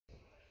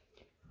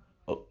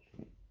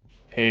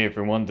Hey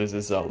everyone, this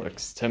is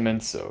Alex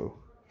Timmons.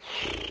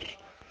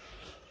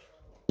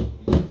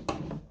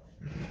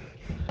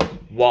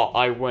 While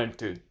I went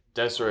to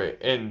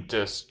Deseret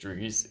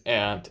Industries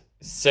and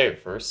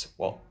Savers,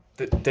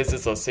 this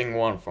is a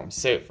single one from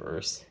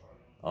Savers.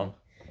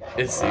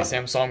 It's the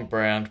Samsung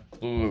brand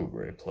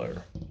Blu-Ray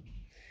player.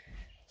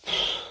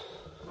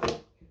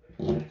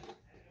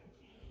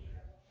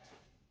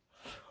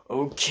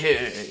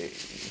 Okay,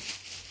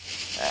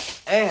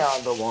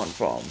 and the one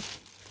from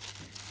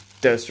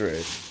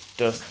Deseret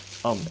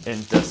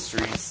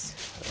Industries.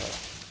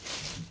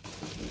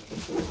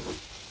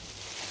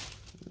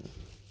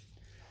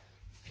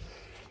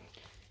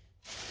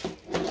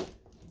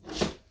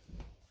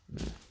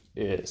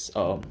 Is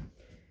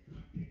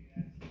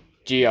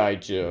G.I.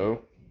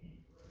 Joe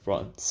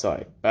front,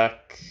 side,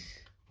 back.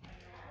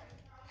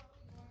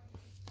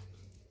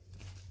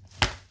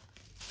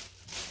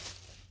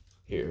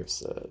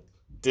 Here's a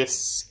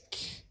disc.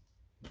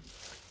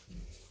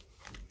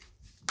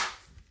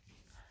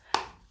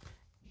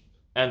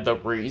 And the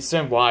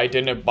reason why I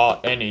didn't buy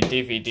any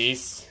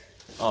DVDs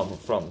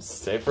from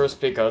Savers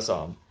because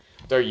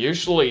they're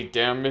usually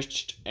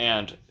damaged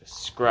and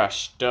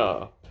scratched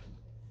up.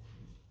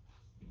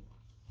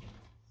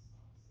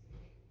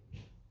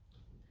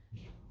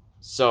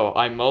 So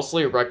I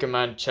mostly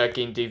recommend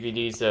checking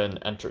DVDs in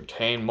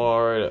Entertain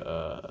Mart,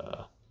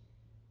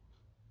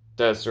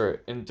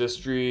 Deseret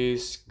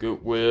Industries,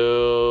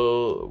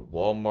 Goodwill,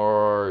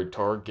 Walmart,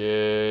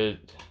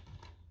 Target,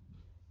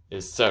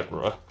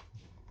 etc.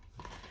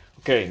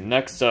 Okay,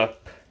 next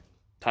up,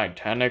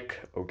 Titanic.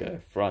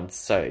 Okay, front,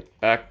 side,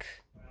 back.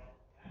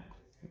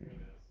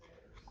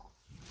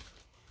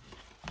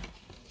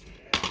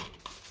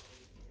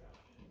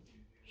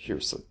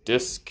 Here's a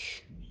disc.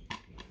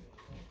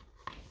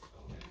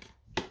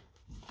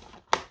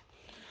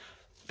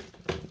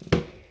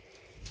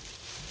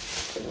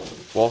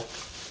 Well,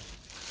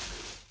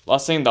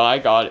 last thing that I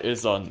got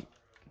is a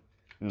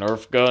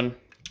Nerf gun.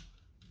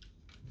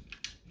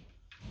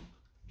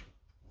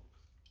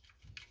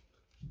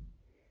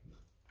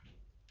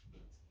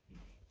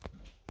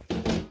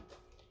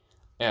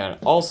 And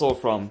also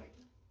from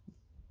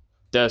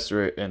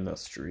Deseret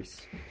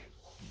Industries.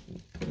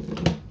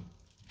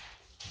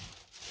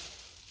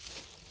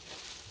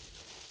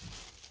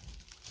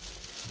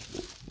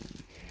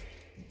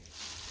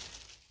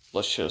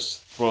 Let's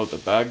just throw the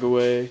bag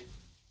away.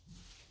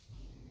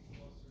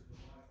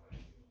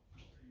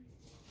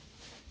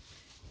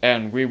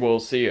 And we will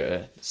see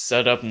you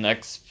set up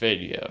next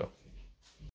video.